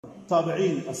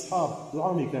تابعین اصحاب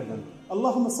دعا میکردن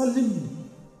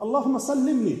اللهم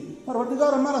سلمنی،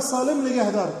 پروردگار مرا سالم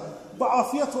نگه دار، با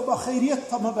عافیت و با خیریت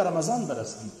تا ما به رمضان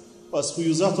برسیم و از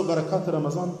فیوزات و برکات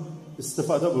رمضان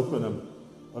استفاده بکنم.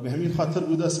 و به همین خاطر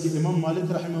بود است که امام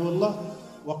مالک رحمه الله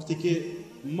وقتی که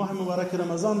ماه مبارک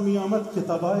رمضان می آمد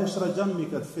کتابهایش را جمع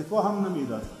میکرد، فتوا هم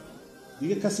نمیداد،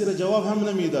 دیگه کسی را جواب هم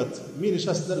نمیداد، می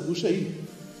نشست در گوشه ای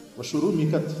و شروع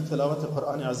میکرد تلاوت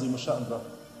قرآن عظیم شأن را.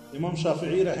 امام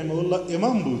شافعی رحمه الله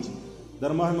امام بود،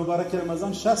 در ماه مبارک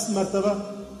رمضان 60 مرتبه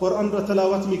قرآن را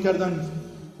تلاوت میکردند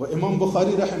و امام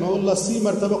بخاری رحمه الله 30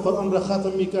 مرتبه قرآن را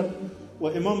ختم میکرد و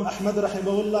امام احمد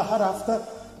رحمه الله هر هفته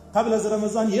قبل از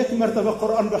رمضان 1 مرتبه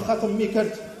قرآن را ختم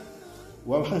میکرد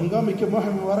و هنگامی که ماه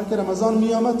مبارک رمضان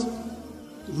می آمد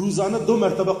روزانه 2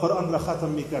 مرتبه قرآن را ختم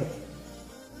میکرد.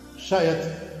 شاید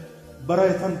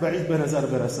برایتان بعید به نظر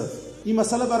برسد، این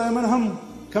مسئله برای من هم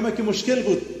کمک مشکل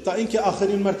بود تا اینکه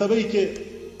آخرین مرتبه‌ای که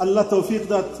الله توفیق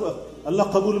داد و الله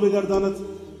قبول بگرداند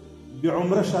به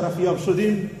عمره شرفیاب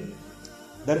شدیم،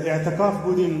 در اعتکاف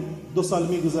بودیم. 2 سال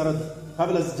میگذرد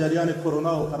قبل از جریان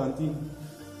کرونا و قرنطینه.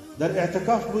 در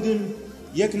اعتکاف بودیم،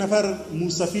 یک نفر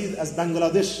موسفید از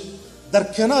بنگلادش در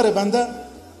کنار بنده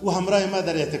و همراه ما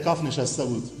در اعتکاف نشسته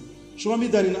بود. شما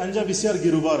میدانید آنجا بسیار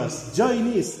گیروبار است، جایی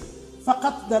نیست،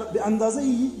 فقط به اندازه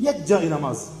یک جای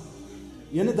نماز.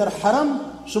 یعنی در حرم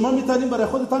شما میتونید برای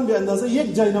خودتان به اندازه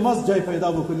یک جای نماز جای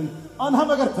پیدا بکنید، آن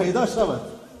هم اگر پیدا شود.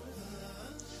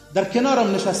 در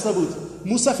کنارم نشسته بود،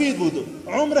 موسفید بود،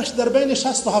 عمرش در بین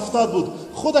 60 و 70 بود.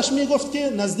 خودش میگفت که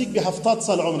نزدیک به 70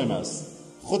 سال عمر است.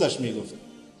 خودش میگفت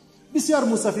بسیار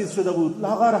موسفید شده بود،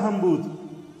 لاغر هم بود،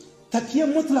 تکیه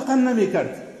مطلقا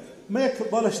نمیکرد. من یک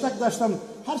بالشتک داشتم،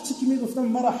 هر چی که میگفتم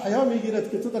مرا حیا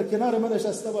میگیرد که تو در کنار من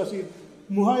نشسته باشی،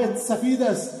 موهایت سفید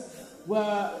است و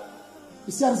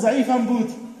بسیار ضعیف هم بود،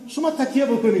 شما تکیه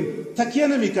بکنید. تکیه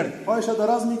نمیکرد، پایش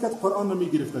دراز میکرد، قرآن رو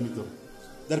میگرفت تو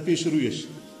در پیش رویش.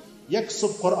 یک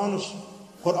صبح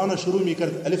قرآن شروع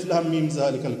میکرد، الف لام میم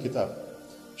ذالک الکتاب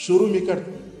شروع میکرد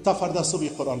تا فردا صبح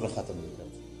قرآن را ختم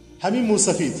میکرد. همین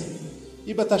موسفید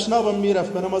این به تشنابم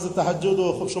میرفت به نماز تهجد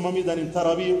و خب شما میدانید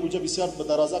تراویح اونجا بسیار به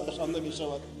درازه کشانده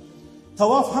میشود.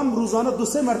 طواف هم روزانه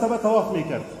 2-3 مرتبه طواف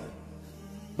میکرد.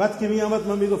 بعد که میآمد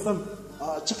من میگفتم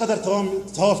چقدر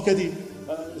طواف کردی؟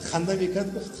 خنده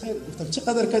میکرد. گفت خیر. گفتم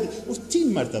چقدر کردی؟ گفت 3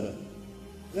 مرتبه،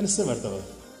 یعنی 3 مرتبه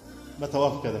ما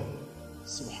طواف کردم.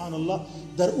 سبحان الله،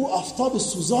 در او آفتاب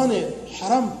سوزان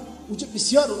حرم اونجا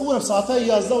بسیار، اون ساعت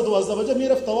 11 و 12 بجه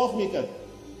میرفت طواف میکرد.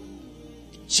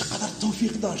 چقدر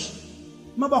توفیق داشت.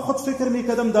 ما با خود فکر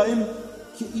میکردم دائم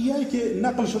که ایایی که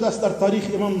نقل شده است در تاریخ،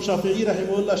 امام شافعی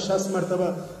رحمه الله 60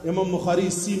 مرتبه، امام بخاری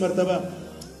 30 مرتبه،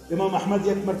 امام احمد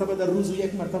 1 مرتبه در روز و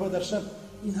 1 مرتبه در شب،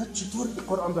 اینها چطور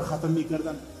قرآن را ختم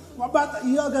میکردن؟ و بعد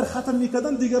یا اگر ختم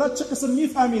میکردن دیگرها چه قسم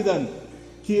میفهمیدن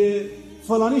که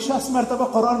فلانی 60 مرتبه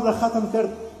قرآن را ختم کرد؟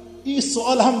 این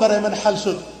سوال هم برای من حل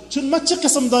شد، چون من چه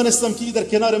قسم دانستم که در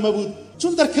کنار ما بود؟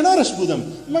 چون در کنارش بودم،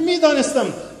 من میدانستم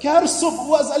که هر صبح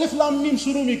و از الف لام میم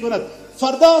شروع میکند،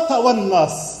 فردا تا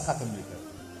والناس ختم میکرد.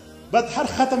 بعد هر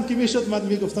ختم که میشد من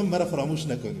میگفتم مرا فراموش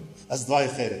نکنید از دعای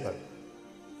خیرتان،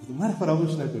 مرا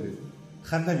فراموش نکنید.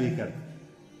 خنده میکرد.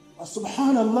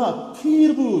 سبحان الله،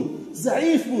 پیر بود،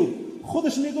 ضعیف بود،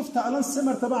 خودش میگفت تا الان 3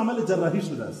 مرتبه عمل جراحی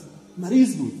شده است،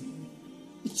 مریض بود.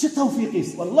 چه توفیقی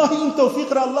است! والله این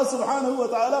توفیق را الله سبحانه و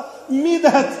تعالی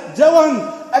میدهد. جوان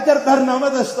اگر برنامه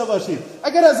داشته باشید،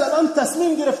 اگر از الان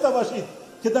تصمیم گرفته باشید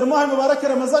که در ماه مبارک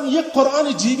رمضان یک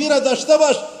قرآن جیبی را داشته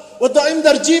باش و دائم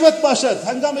در جیبت باشد،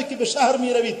 هنگامی که به شهر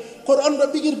می روید قرآن را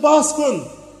بگیر باز کن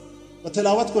و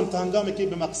تلاوت کن تا هنگامی که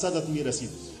به مقصدت می رسید.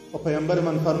 و پیامبر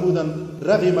من فرمودند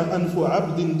رغم انف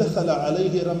عبد دخل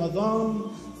علیه رمضان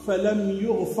فلم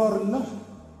یغفر له.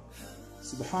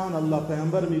 سبحان الله،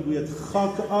 پیامبر میگوید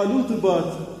خاک آلود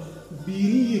باد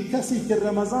بینی کسی که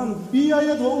رمضان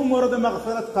بیاید و او مورد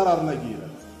مغفرت قرار نگیرد.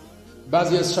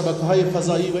 بعضی از شبکه‌های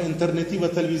فضایی و اینترنتی و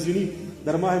تلویزیونی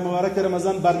در ماه مبارک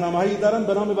رمضان برنامه‌هایی دارن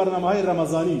به نام برنامه‌های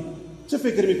رمضانی. چه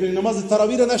فکر میکنید؟ نماز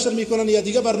تراویح را نشر میکنن یا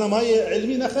دیگه برنامه‌های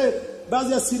علمی؟ نخیر،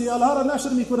 بعضی از سریال‌ها را نشر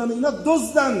میکنن. اینا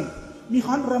دزدن،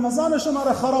 میخوان رمضان شما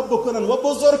را خراب بکنن و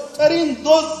بزرگترین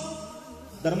دزد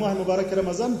در ماه مبارک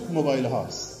رمضان موبایل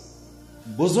هاست.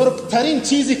 بزرگترین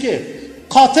چیزی که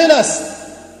قاتل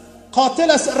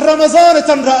است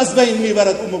رمضانتان را از بین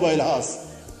میبرد اون موبایل هاست.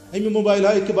 همین موبایل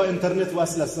هایی که با اینترنت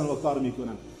وصل هستن و کار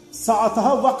میکنن،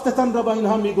 ساعتها وقتتان را با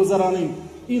اینها میگذرانیم،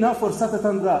 اینها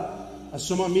فرصتتان را از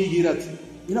شما میگیرد،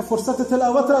 اینها فرصت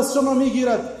تلاوت را از شما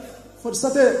میگیرد،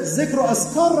 فرصت ذکر و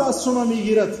اذکار را از شما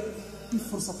میگیرد، این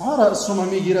فرصت ها را از شما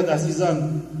میگیرد.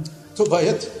 عزیزان، تو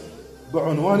باید به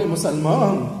عنوان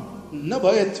مسلمان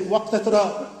نباید وقتت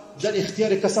را در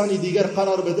اختیار کسانی دیگر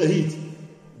قرار بدهید.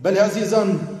 بله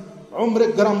عزیزان، عمر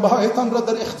گرانبهایتان را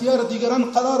در اختیار دیگران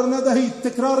قرار ندهید.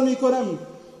 تکرار میکنم،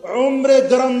 عمر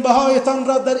گرانبهایتان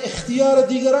را در اختیار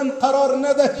دیگران قرار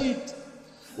ندهید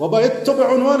و باید تو به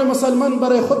عنوان مسلمان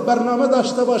برای خود برنامه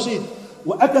داشته باشید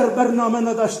و اگر برنامه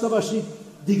نداشته باشید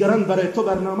دیگران برای تو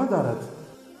برنامه دارد.